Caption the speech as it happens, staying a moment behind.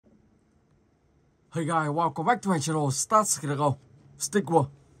Hey guys, welcome back to my channel, Stick War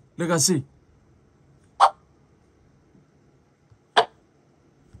Legacy.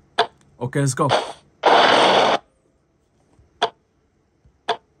 Okay, let's go.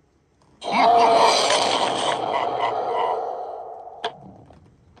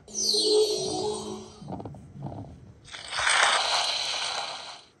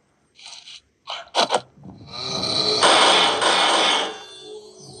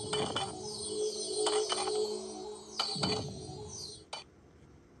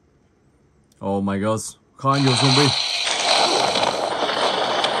 Oh my gosh, khá nhiều zombie.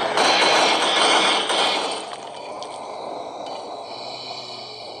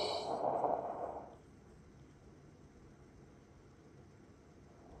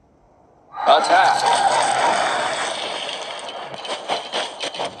 Attack!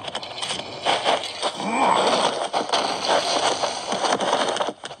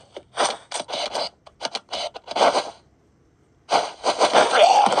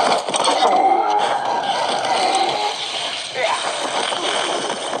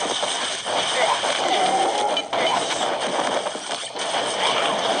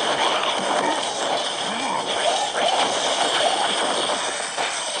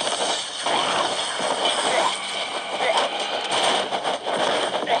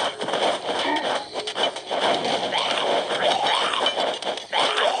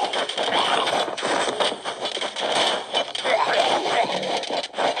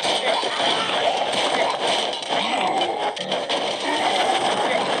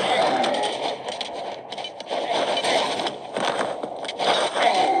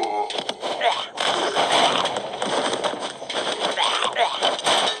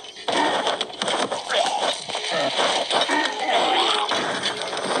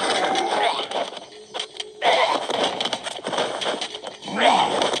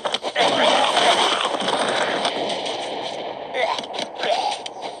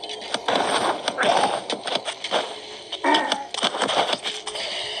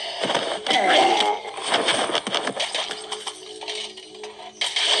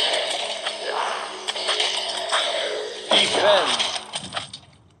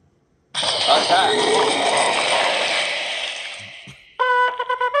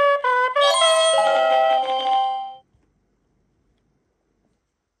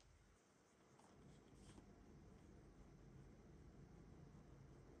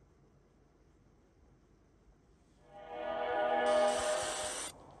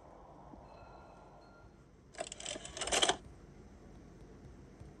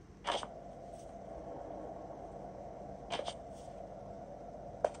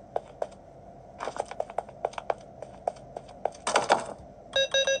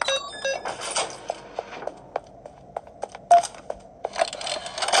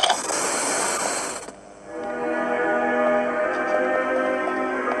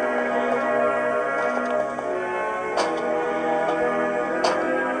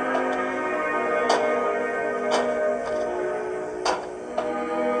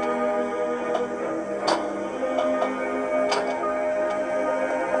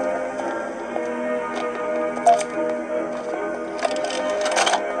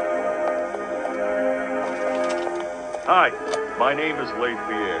 Hi, my name is Leith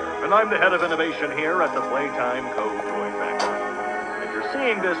Pierre, and I'm the head of innovation here at the Playtime Code Toy Factory. If you're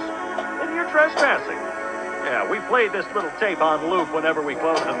seeing this, then you're trespassing. Yeah, we played this little tape on loop whenever we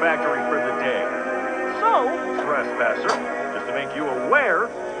closed the factory for the day. So, trespasser, just to make you aware,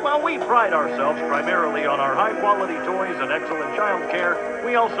 while we pride ourselves primarily on our high-quality toys and excellent child care,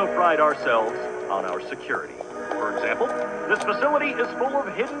 we also pride ourselves on our security. For example, this facility is full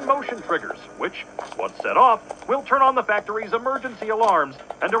of hidden motion triggers, which, once set off, will turn on the factory's emergency alarms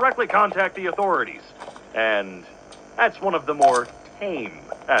and directly contact the authorities. And that's one of the more tame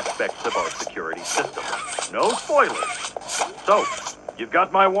aspects of our security system. No spoilers. So, you've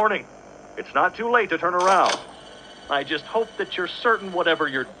got my warning. It's not too late to turn around. I just hope that you're certain whatever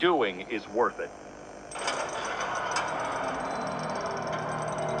you're doing is worth it.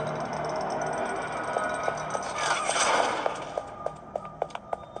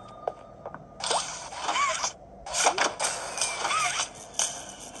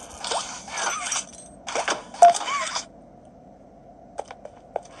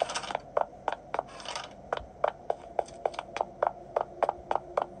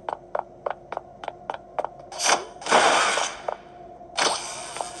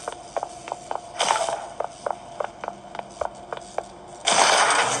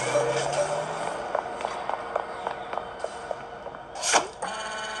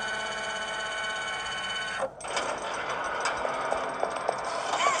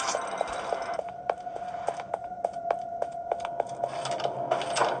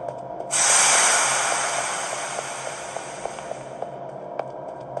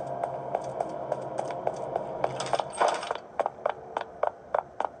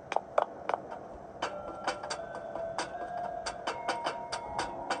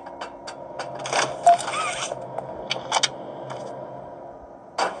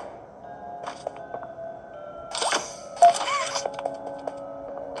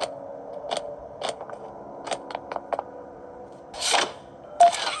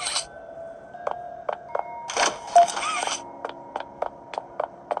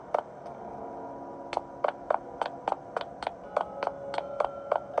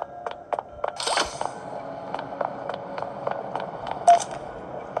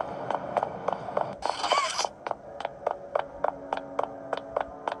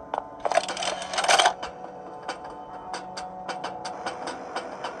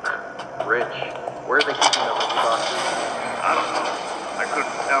 Rich, where are they keeping the honey boxes? I don't know. I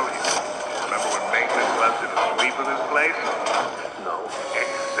couldn't tell you. Remember when maintenance left it a sweep of this place? No.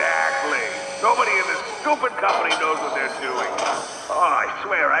 Exactly. Nobody in this stupid company knows what they're doing. Oh, I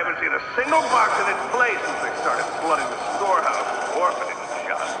swear, I haven't seen a single box in its place since they started flooding the storehouse with orphanage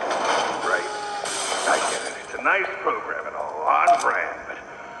junk. Right. I get it. It's a nice program and all on brand, but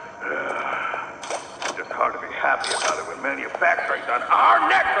it's just hard to be happy about it when manufacturing's on our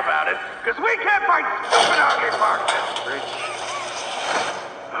necks about it, because we can't find stupid ugly boxes. Rich.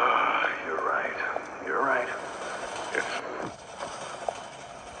 You're right. You're right. It's...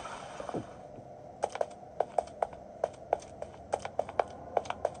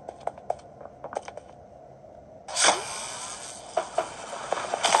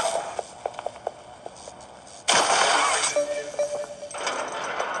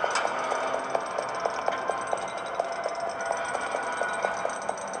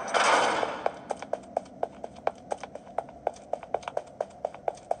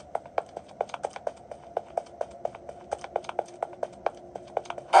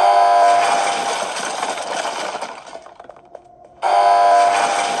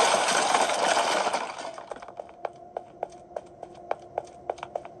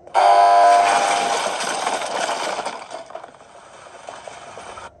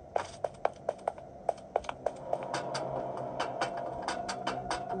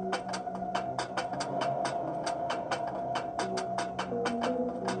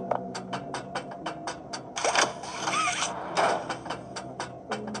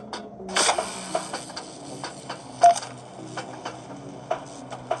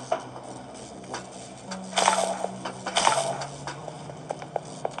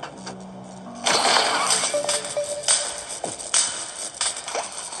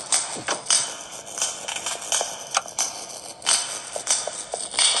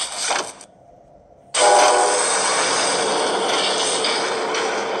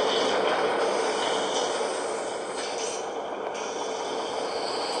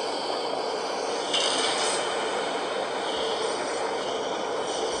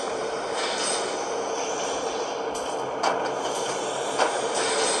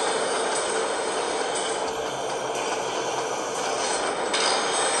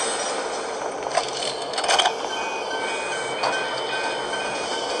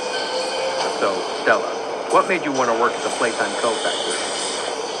 So, Stella, what made you want to work at the Playtime Co. factory?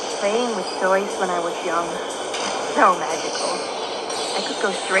 Playing with toys when I was young was so magical. I could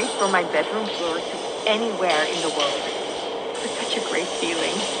go straight from my bedroom floor to anywhere in the world. It was such a great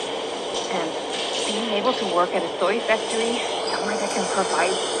feeling. And being able to work at a toy factory, somewhere that can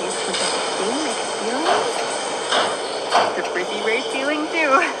provide kids with that same experience, it's a pretty great feeling too.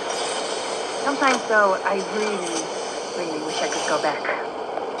 Sometimes though, I really, really wish I could go back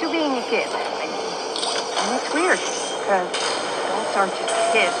to being a kid. I mean, and it's weird, because adults aren't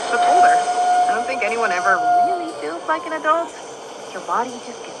just kids, but older. I don't think anyone ever really feels like an adult. Your body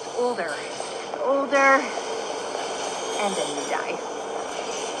just gets older, and older, and then you die.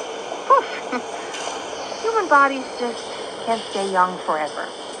 Poof! Human bodies just can't stay young forever.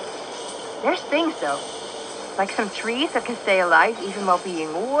 There's things, though. Like some trees that can stay alive even while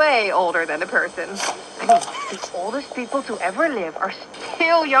being way older than a person. I mean, the oldest people to ever live are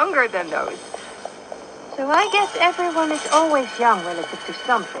still younger than those. So I guess everyone is always young relative to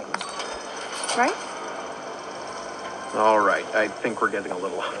something. Right? All right, I think we're getting a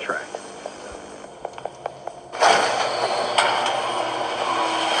little off track.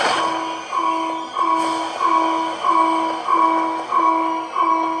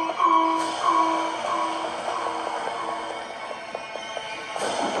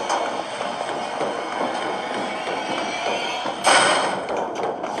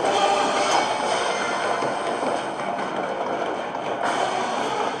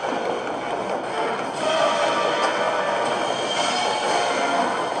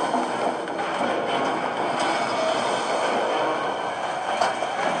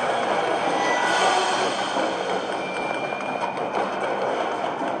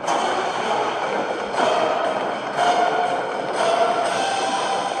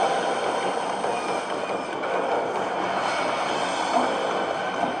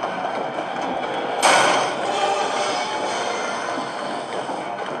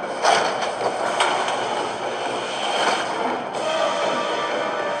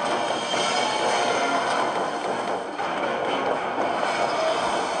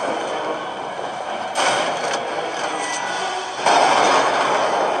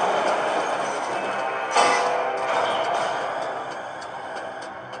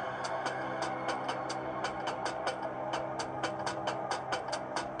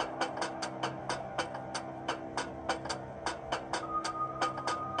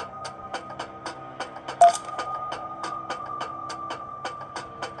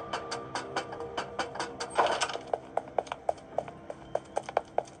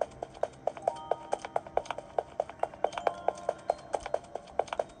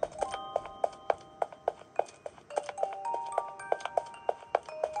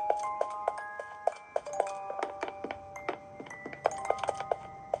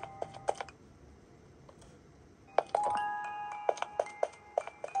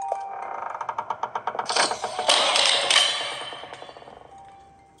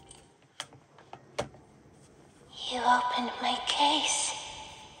 case.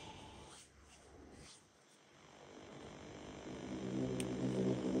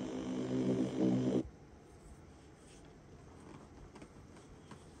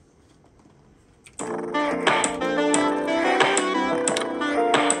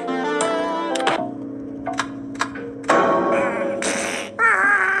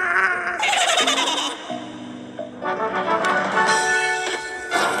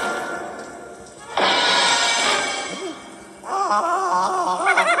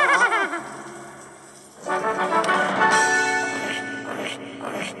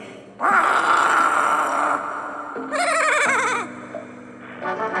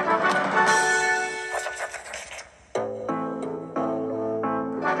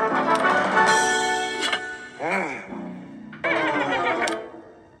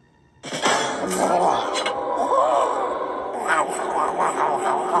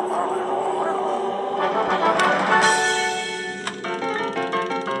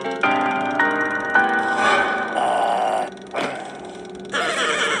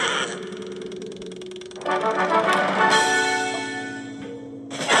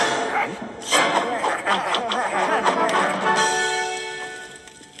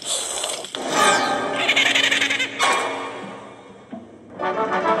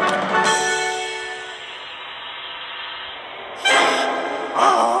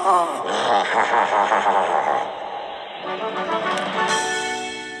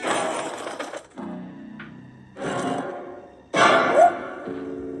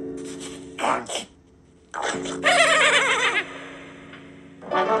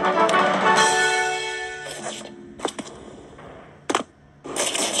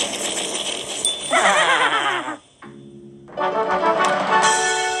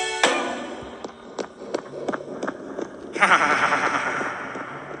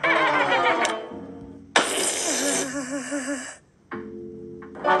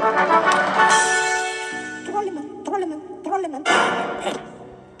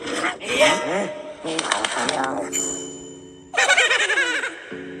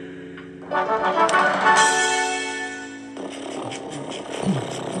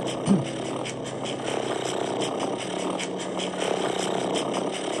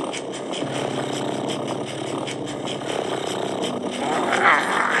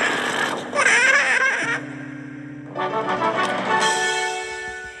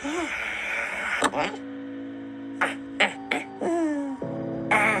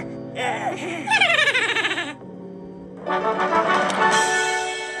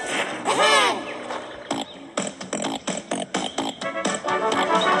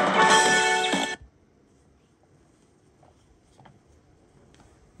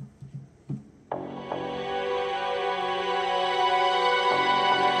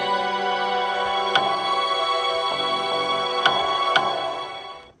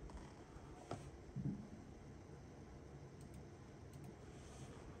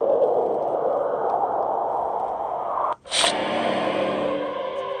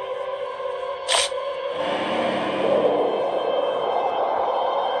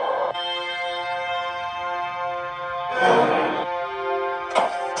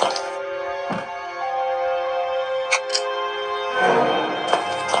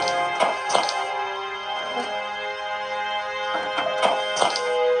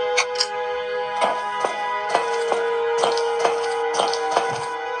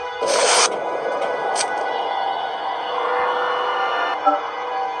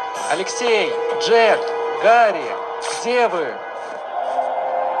 Алексей, Джек, Гарри, где вы?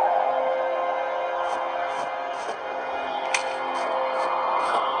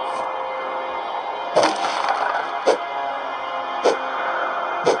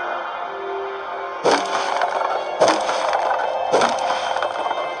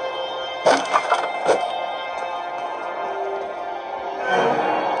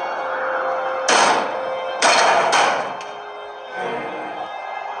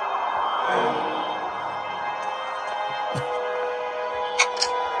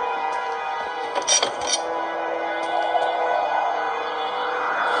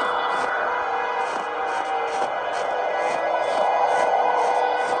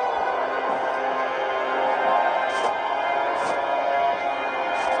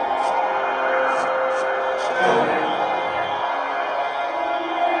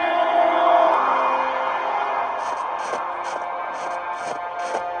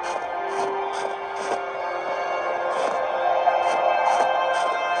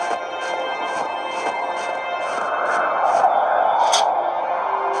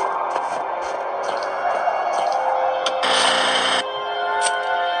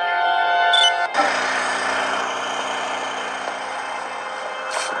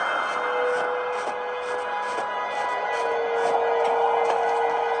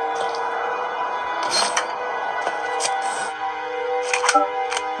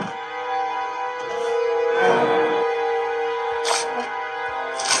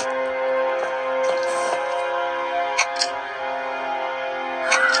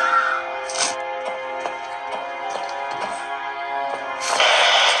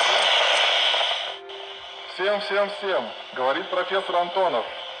 всем. Говорит профессор Антонов.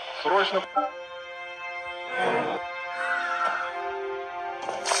 Срочно...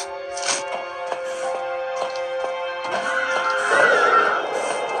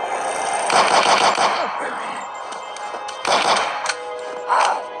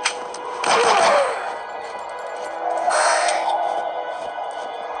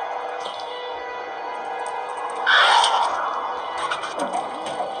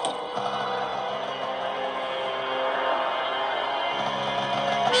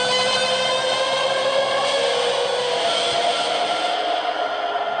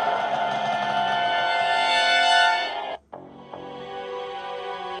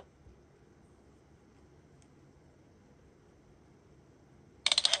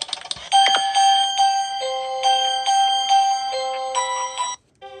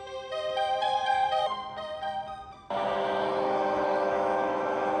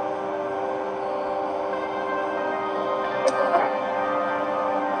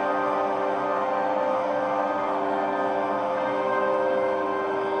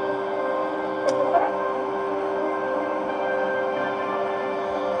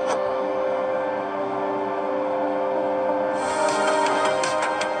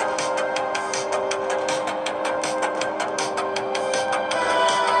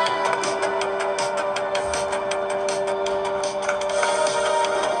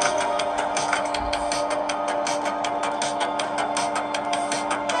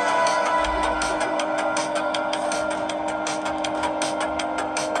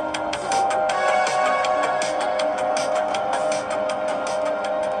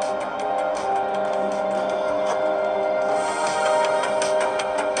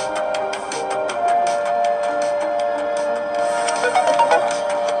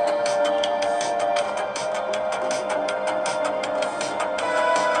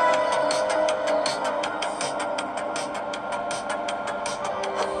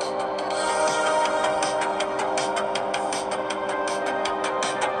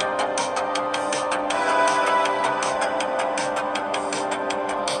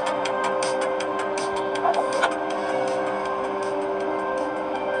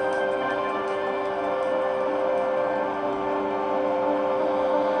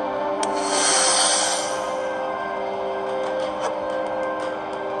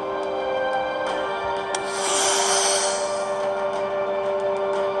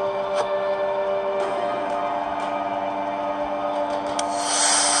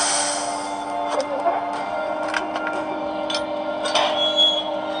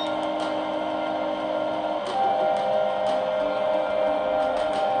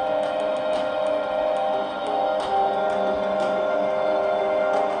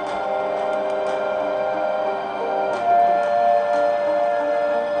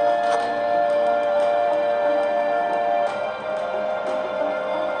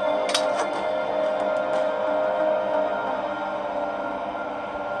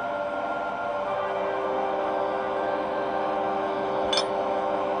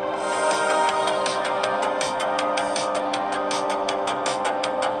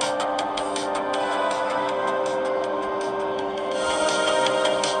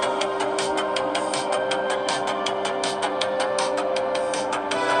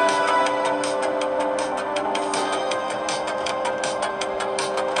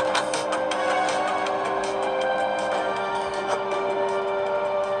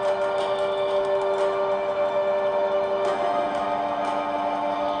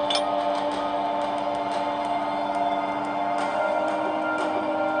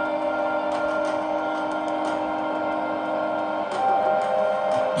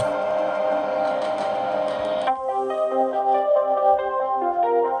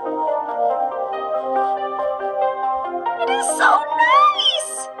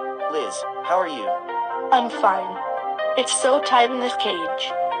 I'm fine. It's so tight in this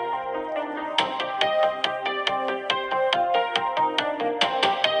cage.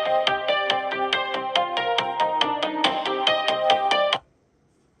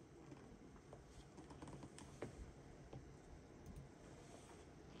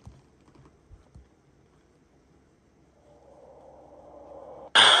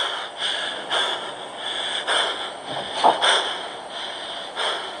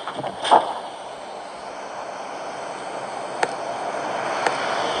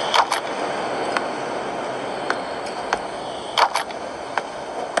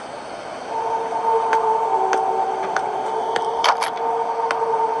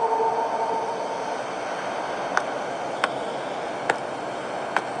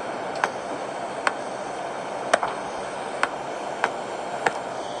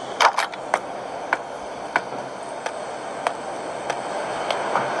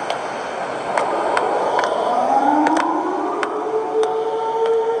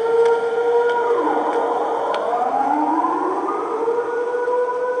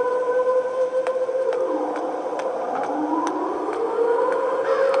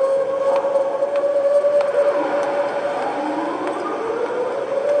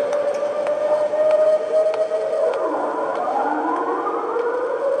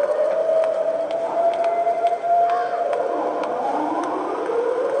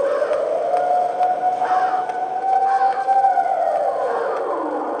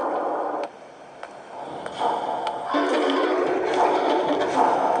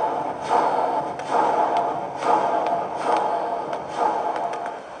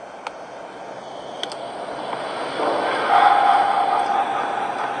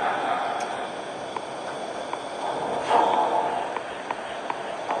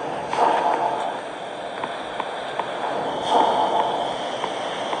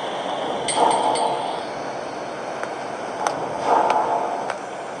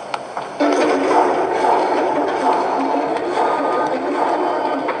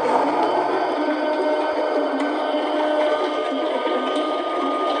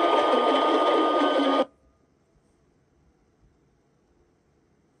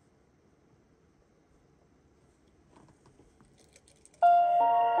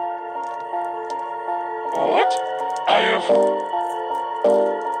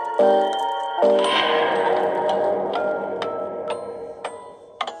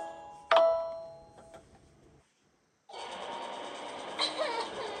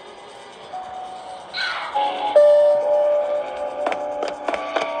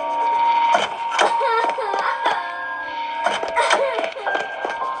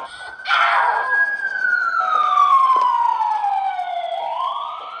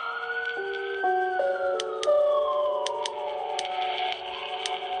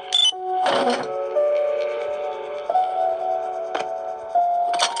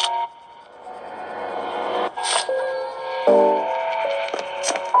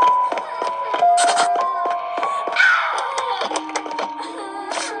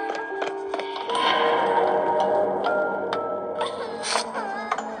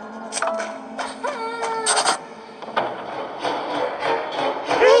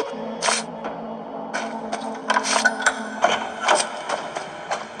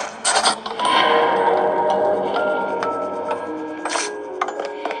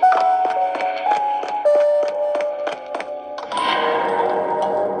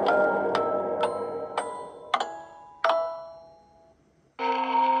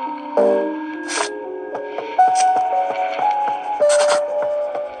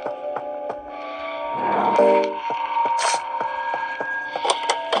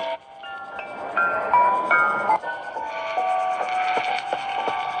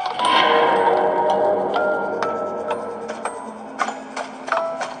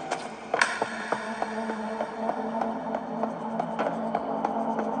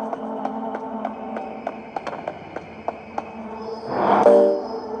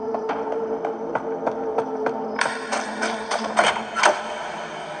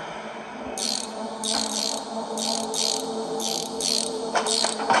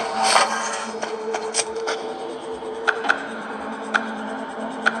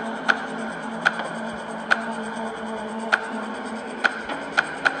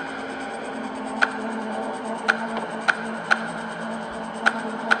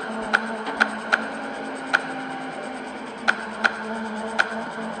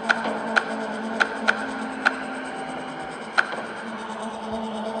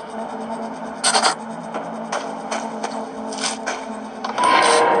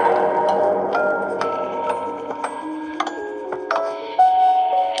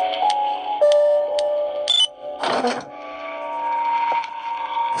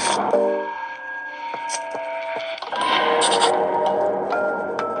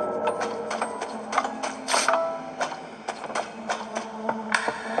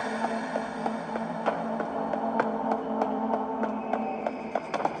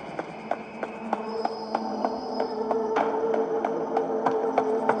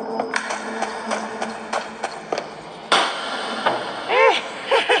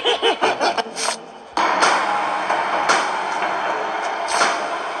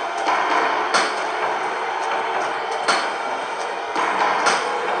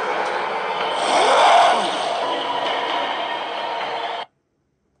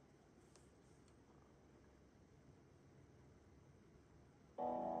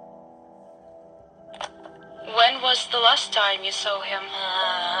 When was the last time you saw him?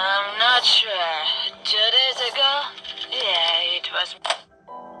 I'm not sure. 2 days ago? Yeah, it was...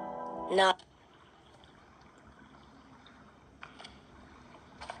 Not.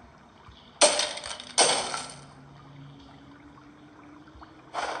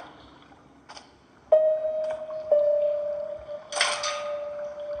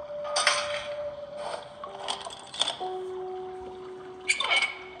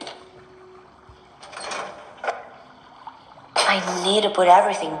 I need to put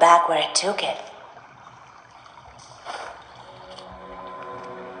everything back where I took it.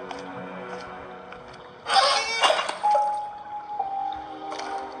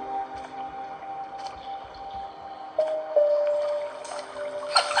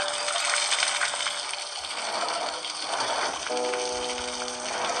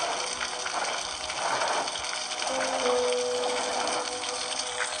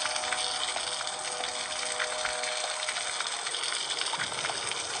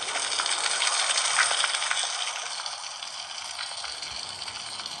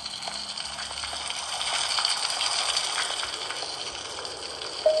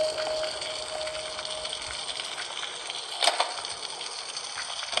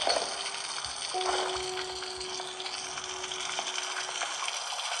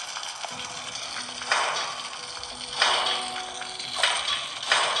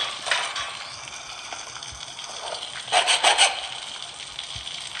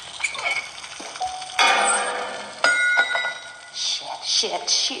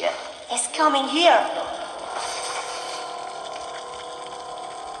 Shit. It's coming here.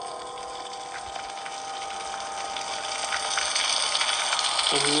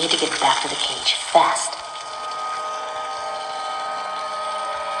 We need to get back to the cage fast.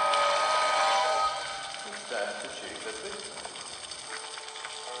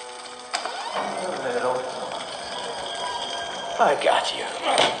 I got you.